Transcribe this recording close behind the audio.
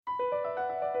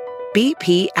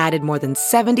BP added more than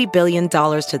 $70 billion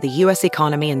to the U.S.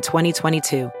 economy in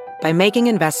 2022 by making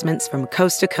investments from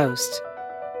coast to coast.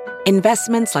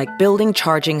 Investments like building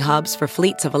charging hubs for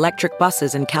fleets of electric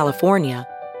buses in California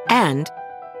and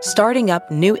starting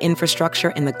up new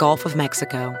infrastructure in the Gulf of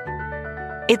Mexico.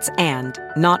 It's and,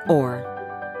 not or.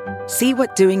 See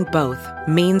what doing both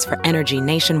means for energy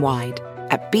nationwide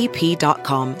at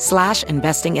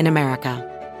bp.com/investing in America.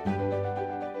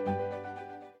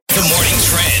 The Morning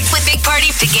Trend With Big Party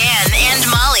began and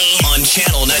Molly. on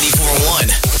Channel 94.1.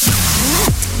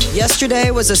 Yesterday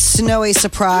was a snowy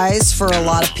surprise for a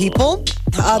lot of people.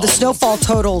 The snowfall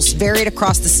totals varied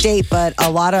across the state, but a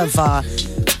lot of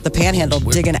the panhandle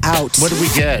digging out. What did we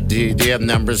get? Do you have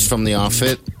numbers from the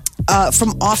Offutt?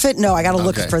 From Offutt? No, I got to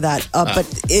look Okay. for that. But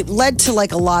it led to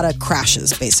like a lot of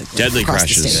crashes, basically. Deadly across the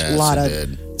crashes. state. Yes, a lot it of.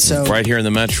 did. So right here in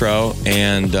the metro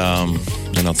and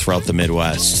throughout the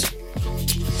Midwest.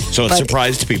 So it But-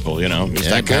 surprised people, It's Yeah,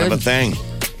 that kind of a good. thing.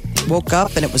 woke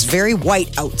up and it was very white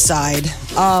outside.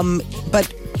 But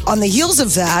on the heels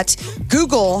of that,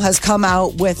 Google has come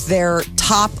out with their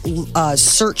top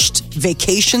searched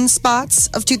vacation spots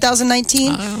of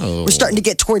 2019. Oh. We're starting to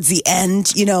get towards the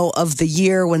end, of the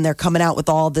year when they're coming out with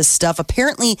all this stuff.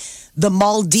 Apparently, the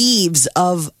Maldives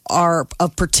are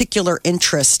of particular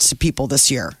interest to people this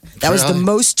year. That was the Really?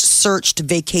 most searched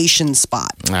vacation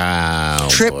spot. Oh,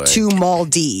 Trip boy. to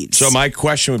Maldives. So my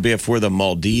question would be, if we're the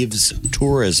Maldives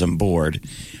Tourism Board,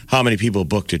 how many people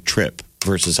booked a trip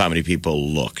versus how many people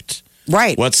looked?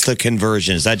 Right. What's the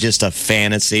conversion? Is that just a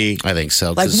fantasy? I think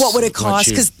so. Like, 'cause what would it cost?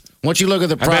 Because once you look at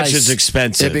the I price, bet you it's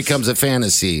expensive. It becomes a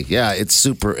fantasy. Yeah, it's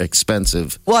super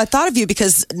expensive. Well, I thought of you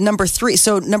because number 3.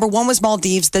 So number 1 was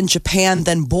Maldives, then Japan,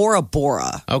 then Bora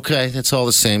Bora. Okay, that's all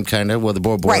the same kind of. Well, the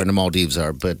Bora Bora Right. and the Maldives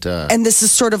are, but And this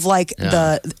is sort of like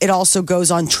it also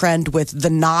goes on trend with the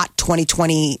not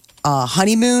 2020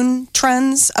 honeymoon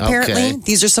trends, apparently. Okay.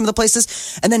 These are some of the places.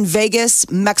 And then Vegas,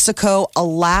 Mexico,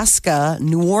 Alaska,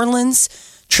 New Orleans,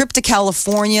 trip to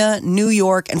California, New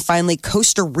York, and finally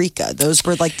Costa Rica. Those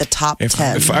were like the top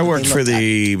 10. If I worked they for looked at.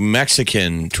 the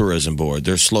Mexican Tourism Board,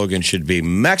 their slogan should be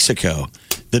Mexico,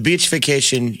 the beach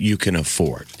vacation you can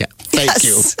afford. yeah, thank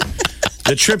Yes. you.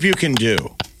 The trip you can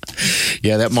do.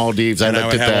 Yeah, that Maldives. And I I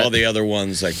would looked have at that. all the other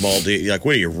ones like Maldives. Like,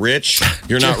 what are you, rich?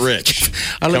 You're not rich.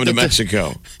 I Come looked to at the-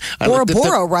 Mexico. I Bora looked at the-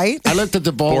 Bora, right? I looked at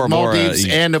the Bora Bora, Maldives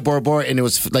and the Bora Bora, and it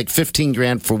was like 15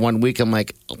 grand for 1 week. I'm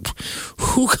like,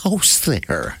 who goes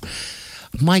there?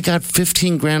 My God,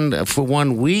 15 grand for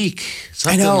 1 week,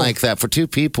 something know. like that for 2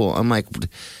 people. I'm like,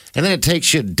 and then it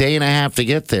takes you a day and a half to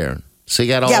get there. So you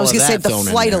got all Yeah, I was of going to say that the thrown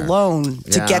in flight there. alone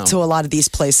to Yeah. get to a lot of these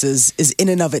places is in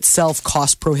and of itself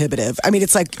cost prohibitive. I mean,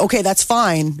 it's like, okay, that's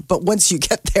fine, but once you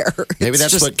get there, Maybe it's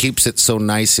that's just, what keeps it so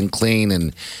nice and clean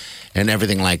and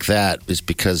everything like that is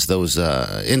because those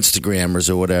Instagrammers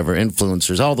or whatever,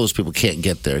 influencers, all those people can't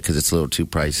get there because it's a little too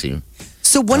pricey.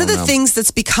 So one of the know. things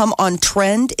that's become on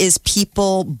trend is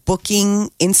people booking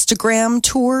Instagram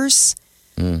tours.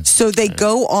 So they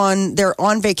they're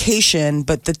on vacation,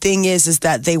 but the thing is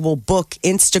that they will book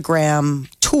Instagram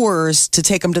tours to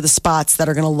take them to the spots that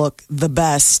are going to look the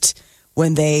best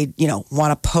when they,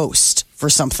 want to post for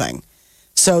something.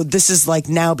 So this is like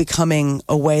now becoming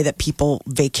a way that people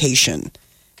vacation,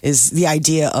 is the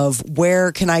idea of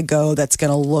where can I go that's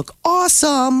going to look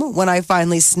awesome when I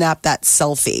finally snap that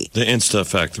selfie. The Insta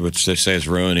effect, which they say is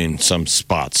ruining some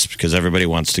spots because everybody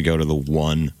wants to go to the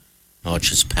one Oh, it's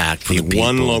just packed for the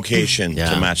one people. location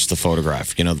Yeah. to match the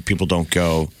photograph. The people don't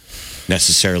go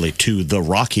necessarily to the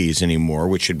Rockies anymore,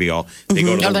 which should be all. They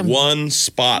go to Yeah, the them- one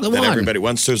spot the that one. everybody,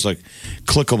 once there's a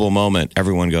clickable moment,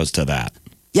 everyone goes to that.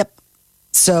 Yep.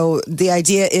 So the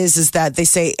idea is that they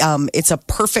say it's a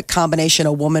perfect combination.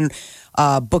 A woman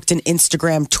booked an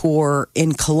Instagram tour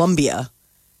in Colombia,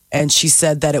 and she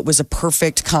said that it was a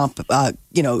perfect comp.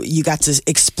 You got to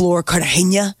explore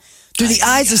Cartagena through the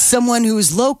eyes of someone who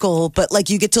is local, but like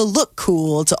you get to look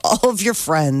cool to all of your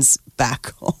friends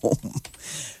back home.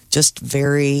 Just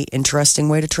very interesting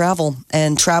way to travel.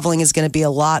 And traveling is going to be a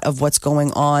lot of what's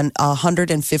going on.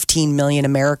 115 million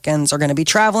Americans are going to be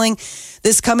traveling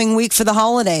this coming week for the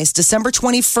holidays. December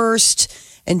 21st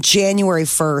and January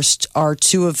 1st are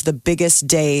two of the biggest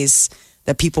days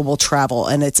that people will travel,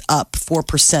 and it's up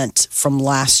 4% from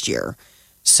last year.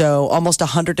 So almost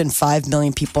 105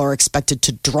 million people are expected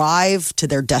to drive to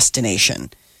their destination.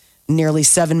 Nearly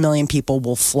 7 million people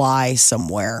will fly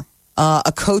somewhere.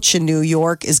 A coach in New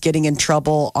York is getting in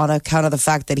trouble on account of the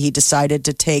fact that he decided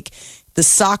to take the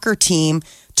soccer team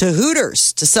to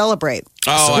Hooters to celebrate.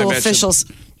 Oh, I School bet you- officials.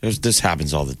 This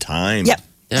happens all the time. Yep.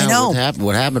 Yeah, I know.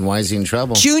 What happened? Why is he in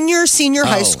trouble? Junior, senior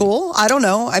high Oh. school. I don't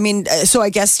know. I mean, so I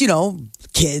guess,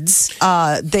 kids.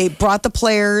 They brought the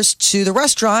players to the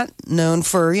restaurant known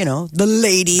for, the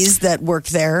ladies that work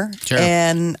there. Sure.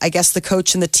 And I guess the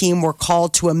coach and the team were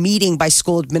called to a meeting by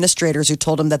school administrators who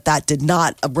told them that did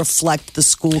not reflect the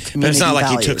school community But it's not like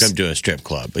values. he took him to a strip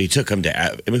club. He took him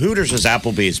to Hooters is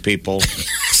Applebee's, people.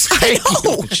 I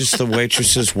know. It's just the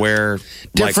waitresses wear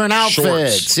Different outfits.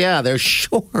 shorts. Yeah, they're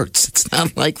shorts. It's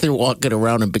not like they're walking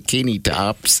around in bikini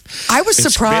tops. I was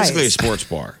It's surprised. basically a sports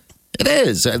bar. It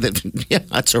is. Yeah,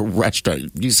 that's a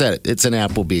restaurant. You said it. It's an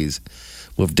Applebee's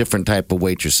with different type of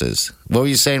waitresses. What were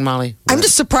you saying, Molly? I'm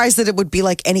just surprised that it would be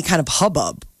like any kind of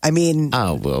hubbub. I mean,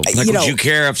 Oh, well. Like, would you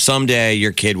care if someday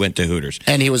your kid went to Hooters?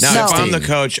 And he was now, if 16. I'm the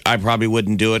coach, I probably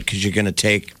wouldn't do it because you're going to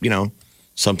take,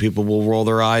 some people will roll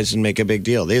their eyes and make a big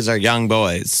deal. These are young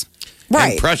boys.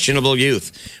 Right. Impressionable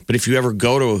youth. But if you ever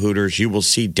go to a Hooters, you will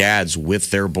see dads with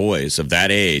their boys of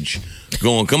that age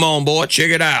going, come on, boy,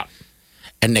 check it out.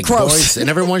 And the Gross. boys, and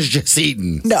everyone's just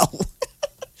eating. no.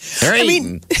 They're I eating.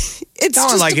 mean, it's No,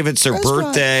 just like a if it's their restaurant.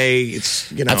 birthday,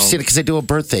 it's, I've seen it because they do a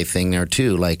birthday thing there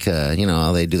too. Like,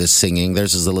 how they do the singing.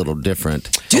 Theirs is a little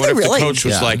different. Do what they if really? the coach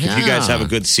was Yeah. like, if you guys Yeah. have a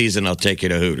good season, I'll take you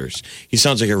to Hooters. He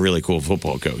sounds like a really cool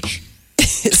football coach.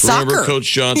 Soccer. Remember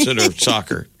Coach Johnson or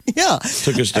soccer? Yeah.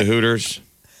 Took us to Hooters.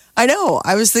 I know.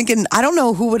 I was thinking. I don't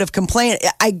know who would have complained.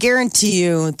 I guarantee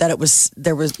you that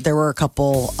there were a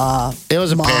couple. It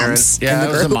was a moms parent. in Yeah, the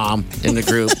it was a group. mom in the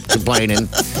group complaining.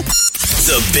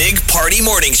 The Big Party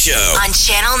Morning Show. On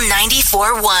Channel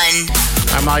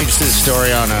 94.1. I'm used to the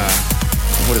story on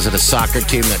a soccer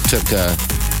team that took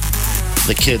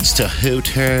the kids to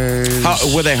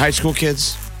Hooters. Were they high school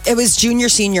kids? It was junior,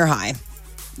 senior high.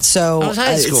 So Oh, it's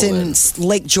high it's school in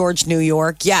Lake George, New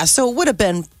York. Yeah. So it would have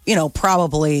been,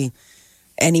 probably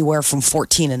anywhere from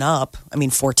 14 and up. I mean,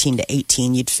 14 to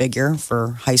 18, you'd figure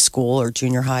for high school or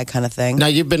junior high kind of thing. Now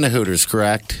you've been to Hooters,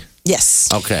 correct? Yes.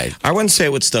 Okay. I wouldn't say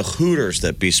it's the Hooters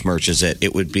that besmirches it.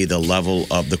 It would be the level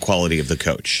of the quality of the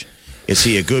coach. Is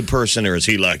he a good person or is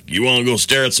he like, you want to go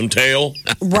stare at some tail?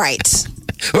 Right.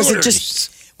 Was it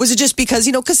just because,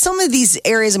 because some of these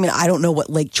areas, I mean, I don't know what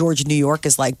Lake George, New York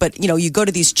is like, but, you go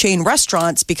to these chain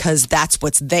restaurants because that's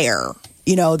what's there.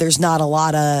 There's not a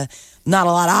lot of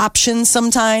options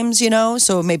sometimes,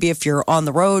 so maybe if you're on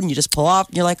the road and you just pull off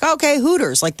and you're like, okay,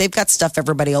 Hooters, like they've got stuff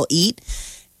everybody will eat.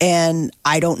 And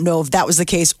I don't know if that was the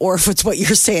case or if it's what you're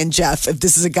saying, Jeff, if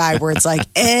this is a guy where it's like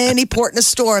any port in a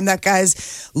storm, that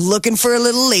guy's looking for a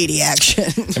little lady action.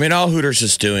 I mean, all Hooters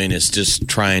is doing is just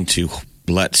trying to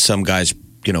let some guys,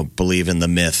 believe in the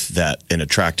myth that an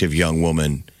attractive young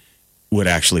woman would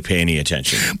actually pay any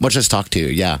attention. Much as talk to you,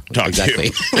 yeah. Exactly.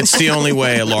 It's the only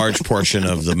way a large portion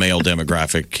of the male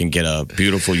demographic can get a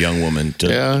beautiful young woman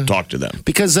to talk to them.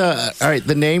 Because, all right,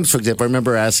 the names, for example, I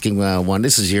remember asking one,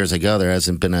 this is years ago, there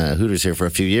hasn't been a Hooters here for a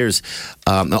few years,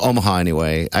 Omaha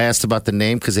anyway. I asked about the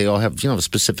name because they all have,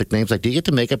 specific names. Like, do you get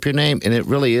to make up your name? And it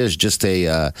really is just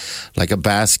a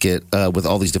basket with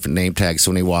all these different name tags.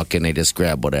 So when you walk in, they just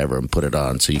grab whatever and put it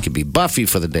on. So you could be Buffy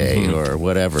for the day or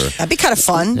whatever. That'd be kind of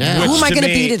fun. Yeah. Who am I To going to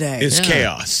me be today? It's Yeah.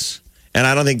 chaos. And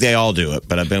I don't think they all do it,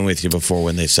 but I've been with you before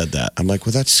when they said that. I'm like,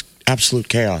 well, that's absolute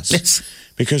chaos. Yes.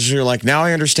 Because you're like, now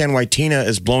I understand why Tina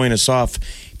is blowing us off.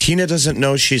 Tina doesn't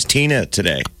know she's Tina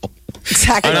today.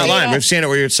 Exactly. I'm not lying. We've seen it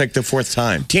where it's like the fourth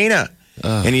time. Tina.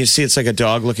 And you see it's like a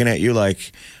dog looking at you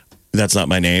like, that's not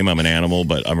my name. I'm an animal,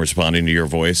 but I'm responding to your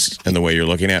voice and the way you're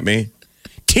looking at me.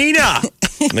 Tina!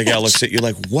 And the guy looks at you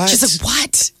like, what? She's like,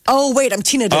 what? Oh, wait, I'm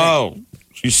Tina today. Oh,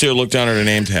 you see her look down at her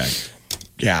name tag.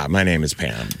 Yeah, my name is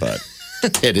Pam, but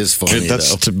It is funny, that's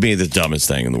though. to me the dumbest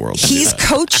thing in the world. to do He's that.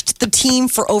 coached the team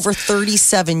for over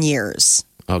 37 years.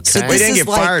 Okay. So Well, he this didn't is get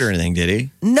like- fired or anything, did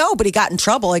he? No, but he got in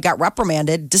trouble. He got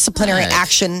reprimanded. Disciplinary Nice.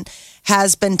 action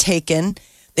has been taken.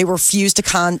 They refuse to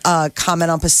comment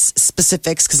on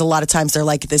specifics because a lot of times they're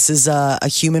like, this is a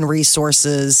human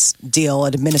resources deal,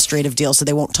 an administrative deal, so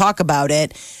they won't talk about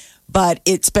it. But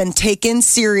it's been taken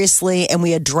seriously and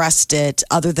we addressed it.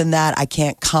 Other than that, I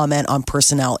can't comment on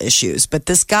personnel issues. But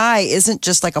this guy isn't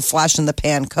just like a flash in the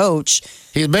pan coach.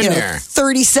 He's been there.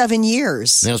 37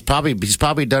 years. He's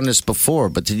probably done this before,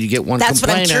 but did you get one That's what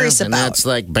I'm complainer? curious and about. that's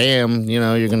like, bam,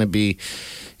 you're going to be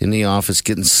in the office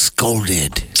getting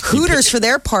scolded. Hooters, for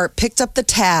their part, picked up the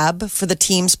tab for the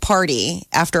team's party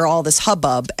after all this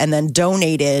hubbub and then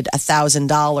donated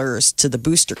 $1,000 to the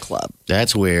Booster Club.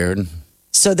 That's weird.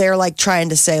 So they're like trying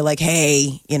to say like,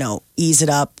 hey, ease it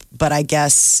up. But I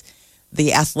guess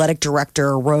the athletic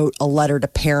director wrote a letter to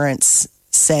parents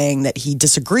saying that he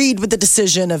disagreed with the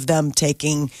decision of them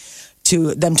taking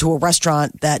them to a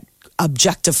restaurant that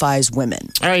objectifies women.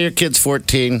 All right, your kid's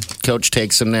 14. Coach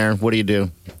takes him there. What do you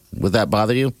do? Would that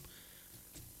bother you?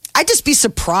 I'd just be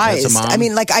surprised. As a mom? I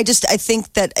mean, I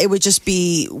think that it would just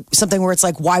be something where it's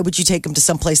like, why would you take him to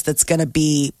someplace that's going to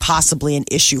be possibly an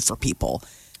issue for people?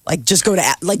 Just go to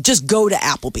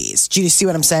Applebee's. Do you see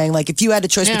what I'm saying? Like, if you had a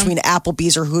choice between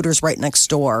Applebee's or Hooters right next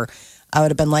door, I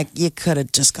would have been like, you could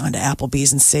have just gone to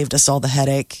Applebee's and saved us all the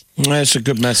headache. That's a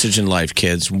good message in life,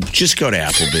 kids. Just go to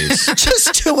Applebee's.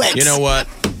 Just do it. You know what?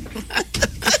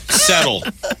 Settle.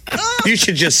 You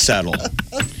should just settle.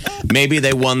 Maybe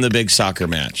they won the big soccer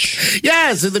match.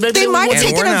 Yes, maybe They might have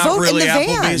And taken we're a not vote really in the van.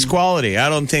 Applebee's quality. I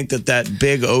don't think that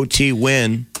big OT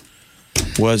win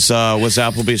was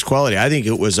Applebee's quality. I think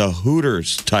it was a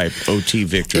Hooters type OT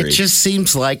victory. It just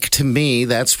seems like to me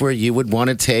that's where you would want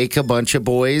to take a bunch of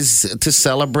boys to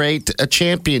celebrate a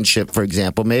championship, for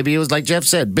example. Maybe it was like Jeff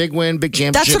said, big win, big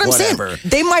championship, That's what I'm whatever. saying.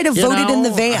 They might have You voted in the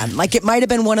know? van. Like, it might have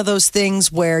been one of those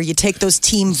things where you take those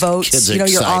team votes. Kids are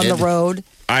You're on the excited. road.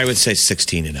 I would say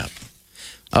 16 and up.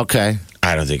 Okay.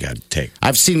 I don't think I'd take.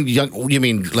 I've seen young. You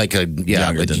mean like a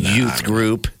Younger than that, I youth don't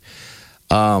group?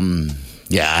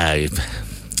 Yeah,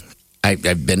 I've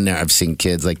been there. I've seen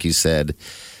kids like you said.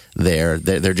 They're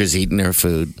just eating their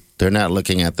food. They're not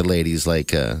looking at the ladies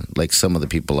like some of the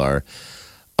people are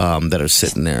that are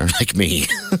sitting there like me.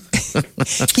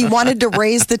 He wanted to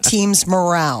raise the team's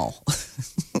morale.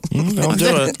 Don't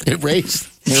do it. It raised.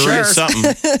 Raise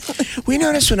something. We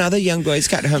noticed when all the young boys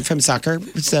got home from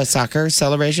the soccer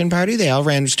celebration party, they all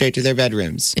ran straight to their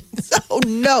bedrooms. Oh,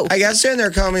 no. I guess they're in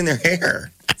there combing their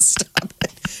hair. Stop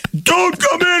it. Don't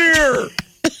come in here.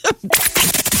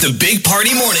 The Big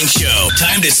Party Morning Show.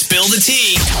 Time to spill the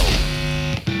tea.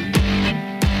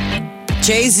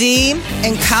 Jay-Z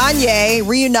and Kanye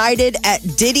reunited at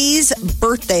Diddy's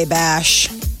birthday bash.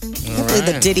 Can't believe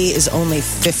that Diddy is only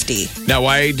 50. Now,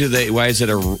 why is it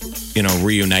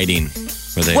reuniting?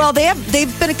 Well,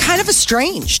 they've been kind of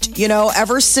estranged,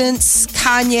 ever since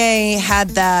Kanye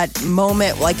had that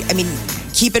moment.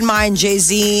 Keep in mind,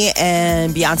 Jay-Z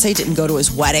and Beyonce didn't go to his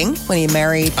wedding when he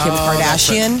married Kim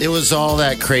Kardashian. It was all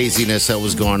that craziness that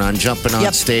was going on, jumping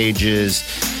on stages,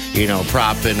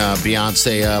 propping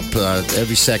Beyonce up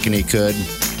every second he could.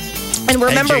 And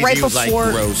remember, and right Jay-Z was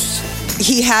before gross.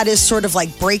 he had his sort of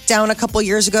breakdown a couple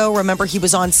years ago, remember he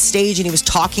was on stage and he was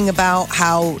talking about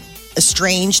how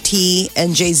estranged he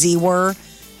and Jay-Z were.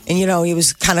 And, he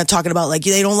was kind of talking about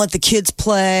they don't let the kids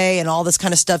play and all this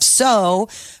kind of stuff. So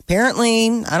apparently,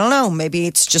 I don't know, maybe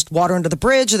it's just water under the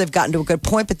bridge or they've gotten to a good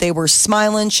point, but they were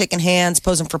smiling, shaking hands,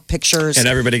 posing for pictures. And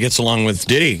everybody gets along with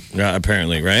Diddy,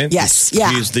 apparently, right? Yes,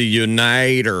 yeah. He's the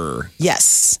uniter.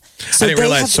 Yes. I didn't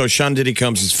realize. So Sean Diddy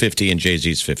Combs is 50 and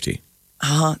Jay-Z's 50.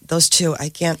 Those two, I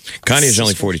can't. Kanye's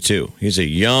only 42. He's a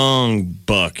young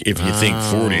buck if you think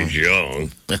 40 is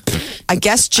young. I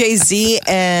guess Jay-Z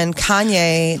and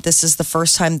Kanye, this is the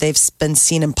first time they've been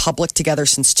seen in public together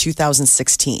since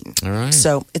 2016. All right.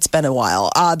 So it's been a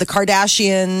while. The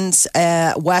Kardashians,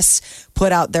 Wes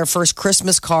put out their first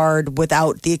Christmas card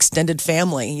without the extended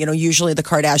family. Usually the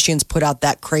Kardashians put out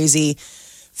that crazy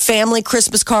family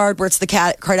Christmas card where it's the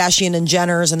Kardashian and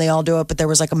Jenners and they all do it, but there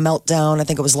was a meltdown. I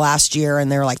think it was last year,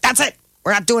 and they were like, that's it.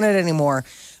 We're not doing it anymore.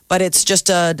 But it's just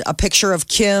a picture of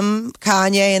Kim,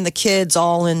 Kanye, and the kids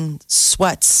all in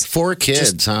sweats. 4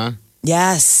 kids, huh?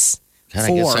 Yes. God,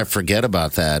 4. I guess I forget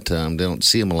about that. Don't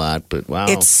see them a lot, but wow.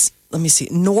 It's, let me see,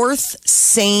 North,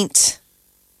 Saint,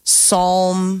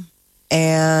 Psalm,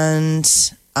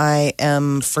 and I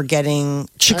am forgetting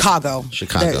Chicago.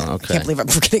 Chicago, okay. I can't believe I'm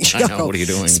forgetting Chicago. I know, what are you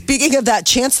doing? Speaking of that,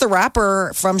 Chance the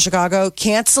Rapper from Chicago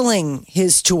canceling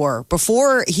his tour.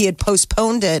 Before, he had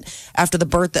postponed it after the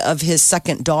birth of his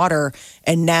second daughter,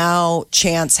 and now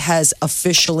Chance has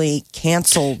officially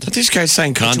canceled. Don't these guys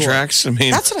sign contracts? I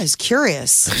mean, That's what I was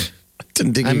curious. I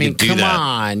didn't think you could do come that.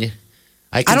 on.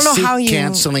 I can don't know see how you-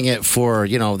 canceling it for,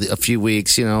 a few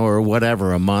weeks, or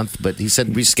whatever, a month. But he said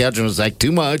rescheduling was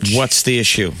too much. What's the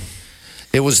issue?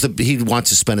 It was he wants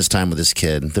to spend his time with his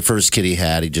kid. The first kid he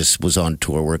had, he just was on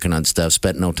tour working on stuff,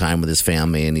 spent no time with his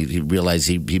family, and he realized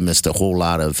he missed a whole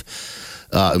lot of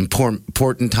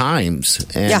important times.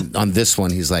 And on this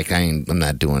one, he's like, I'm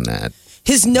not doing that.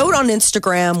 His note on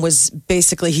Instagram was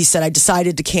basically, he said, I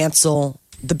decided to cancel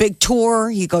the big tour.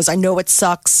 He goes, I know it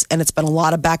sucks, and it's been a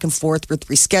lot of back and forth with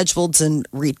rescheduled and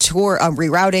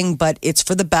rerouting, but it's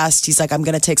for the best. He's like, I'm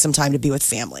going to take some time to be with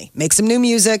family, make some new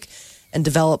music, and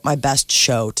develop my best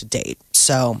show to date.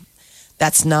 So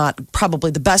that's not probably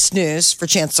the best news for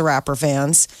Chance the Rapper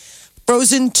fans.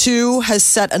 Frozen 2 has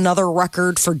set another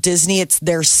record for Disney. It's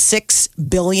their $6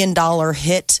 billion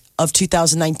hit of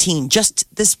 2019.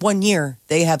 Just this one year,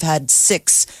 they have had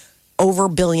 6 over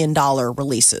 $1 billion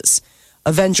releases.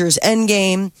 Avengers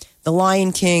Endgame, The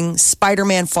Lion King,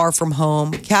 Spider-Man Far From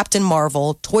Home, Captain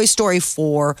Marvel, Toy Story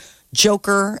 4,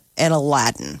 Joker, and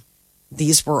Aladdin.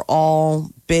 These were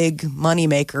all big money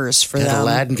makers for them.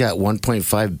 Aladdin got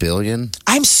 $1.5 billion.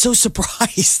 I'm so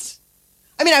surprised.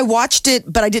 I mean, I watched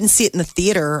it, but I didn't see it in the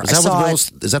theater. Is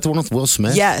that the one with Will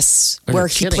Smith? Yes, where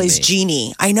he plays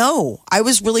Genie. I know. I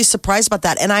was really surprised about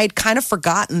that. And I had kind of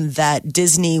forgotten that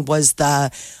Disney was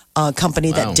the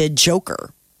company that did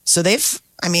Joker. So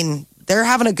they're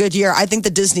having a good year. I think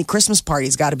the Disney Christmas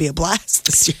party's got to be a blast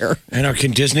this year. I know.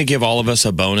 Can Disney give all of us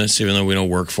a bonus, even though we don't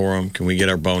work for them? Can we get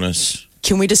our bonus?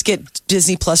 Can we just get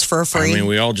Disney Plus for free? I mean,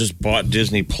 we all just bought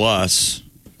Disney Plus.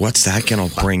 What's that going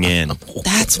to bring in?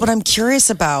 That's what I'm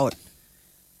curious about.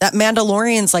 That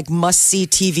Mandalorian's like must-see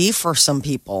TV for some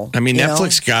people. I mean,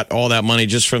 Netflix got all that money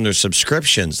just from their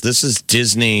subscriptions. This is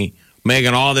Disney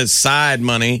making all this side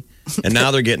money, and now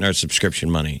they're getting our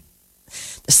subscription money.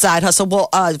 The side hustle. Well,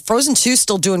 Frozen 2 is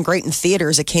still doing great in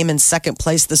theaters. It came in second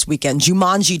place this weekend.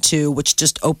 Jumanji 2, which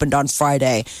just opened on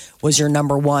Friday, was your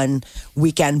number one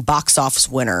weekend box office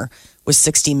winner. Was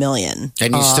 $60 million.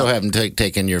 And you still haven't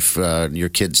taken your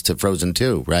kids to Frozen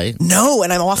 2, right? No,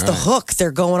 and I'm off the hook.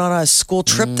 They're going on a school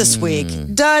trip this week.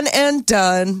 Done and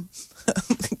done.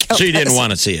 So you didn't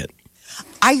want to see it?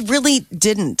 I really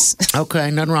didn't.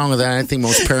 Okay, nothing wrong with that. I think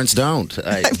most parents don't.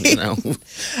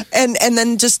 And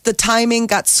then just the timing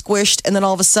got squished, and then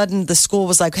all of a sudden the school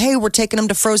was like, "Hey, we're taking them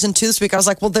to Frozen 2 this week." I was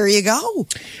like, "Well, there you go."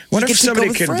 What if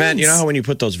somebody could invent? You know how when you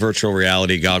put those virtual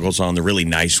reality goggles on, the really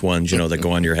nice ones, that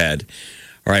go on your head.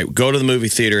 All right, go to the movie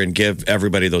theater and give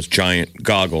everybody those giant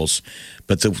goggles.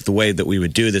 But the way that we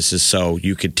would do this is so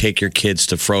you could take your kids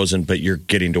to Frozen, but you're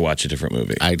getting to watch a different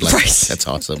movie. I'd like that. That's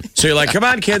awesome. So you're like, come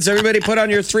on, kids, everybody put on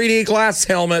your 3D glass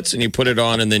helmets, and you put it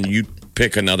on, and then you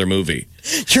pick another movie.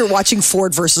 You're watching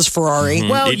Ford versus Ferrari.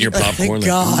 Well, eating your popcorn,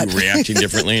 God. Reacting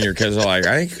differently, and your kids are like,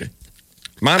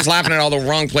 Mom's laughing at all the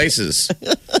wrong places.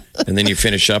 And then you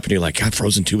finish up, and you're like, God,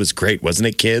 Frozen 2 was great, wasn't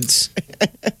it, kids?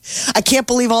 I can't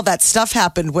believe all that stuff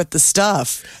happened with the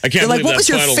stuff. I can't believe that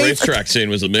final racetrack scene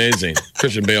was amazing.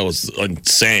 Christian Bale was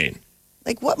insane.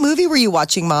 Like, what movie were you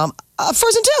watching, Mom?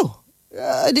 Frozen 2.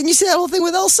 Didn't you see that whole thing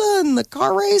with Elsa and the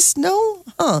car race? No?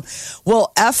 Huh.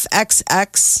 Well,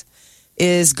 FXX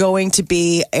is going to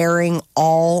be airing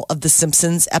all of the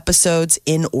Simpsons episodes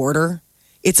in order.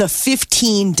 It's a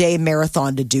 15-day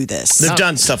marathon to do this. They've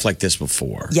done stuff like this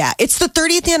before. Yeah, it's the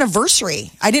 30th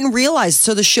anniversary. I didn't realize.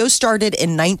 So the show started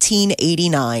in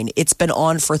 1989. It's been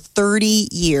on for 30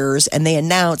 years, and they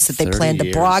announced that they plan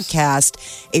to broadcast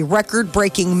a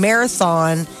record-breaking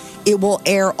marathon. It will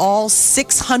air all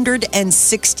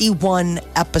 661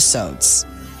 episodes.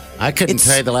 I couldn't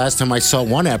tell you the last time I saw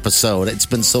one episode. It's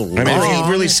been so long. I mean, if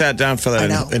you really sat down for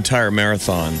that entire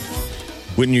marathon,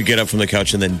 wouldn't you get up from the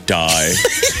couch and then die?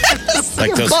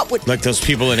 like those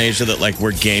people in Asia that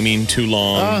were gaming too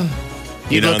long.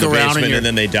 You know, look in the around basement and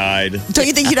then they died. Don't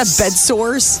you think you'd have bed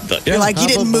sores? You're like, you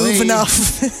didn't move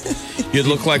enough. You'd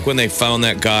look like when they found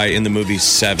that guy in the movie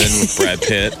Seven with Brad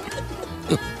Pitt.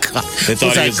 They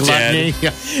thought he was dead.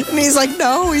 Yeah. And he's like,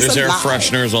 no, he's There's air alive.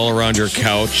 fresheners all around your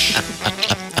couch.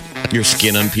 Your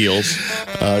skin unpeels.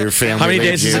 Your family. How many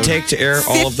days does it take to air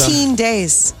all of them? 15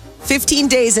 days. 15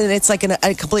 days, and it's like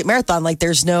a complete marathon. Like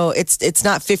there's no, it's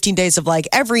not 15 days of like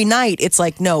every night. It's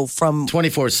like no, from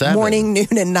 24/7 morning,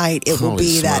 noon, and night. It will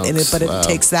be smokes. that, but it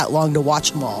takes that long to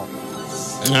watch them all.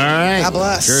 All right. God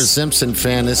bless. If you're a Simpson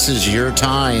fan, this is your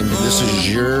time. This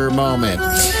is your moment.